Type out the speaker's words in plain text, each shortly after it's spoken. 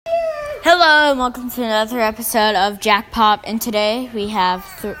Hello and welcome to another episode of Jackpot, and today we have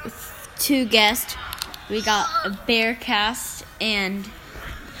two guests. We got a Bearcast and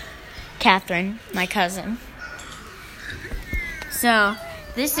Catherine, my cousin. So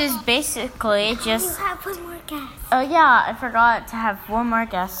this is basically just... You have one more guest. Oh yeah, I forgot to have one more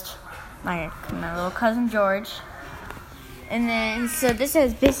guest. My little cousin George. And then, so this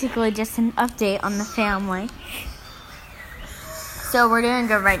is basically just an update on the family. So we're doing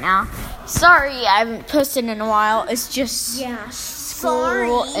good right now. Sorry, I haven't posted in a while. It's just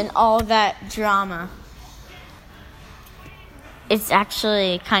school and all that drama. It's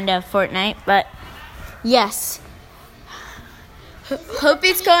actually kind of Fortnite, but yes. Hope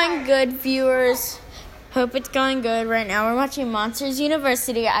it's going good, viewers. Hope it's going good right now. We're watching Monsters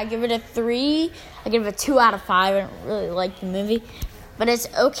University. I give it a 3. I give it a 2 out of 5. I don't really like the movie, but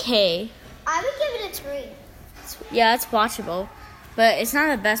it's okay. I would give it a 3. Yeah, it's watchable. But it's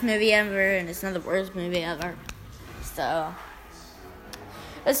not the best movie ever, and it's not the worst movie ever. So,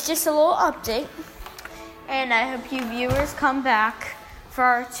 it's just a little update. And I hope you viewers come back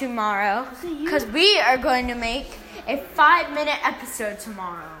for tomorrow. Because we are going to make a 5-minute episode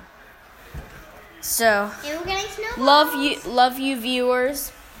tomorrow. So, And we're getting snowballs. love you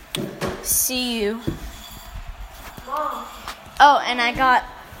viewers. See you. Oh, and I got...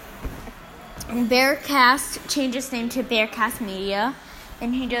 Bearcast changed his name to Bearcast Media,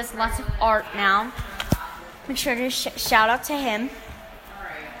 and he does lots of art now. Make sure to shout out to him.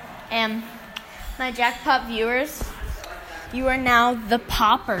 And my Jackpot viewers, you are now the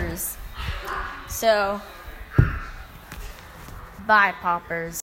Poppers. So, bye, Poppers.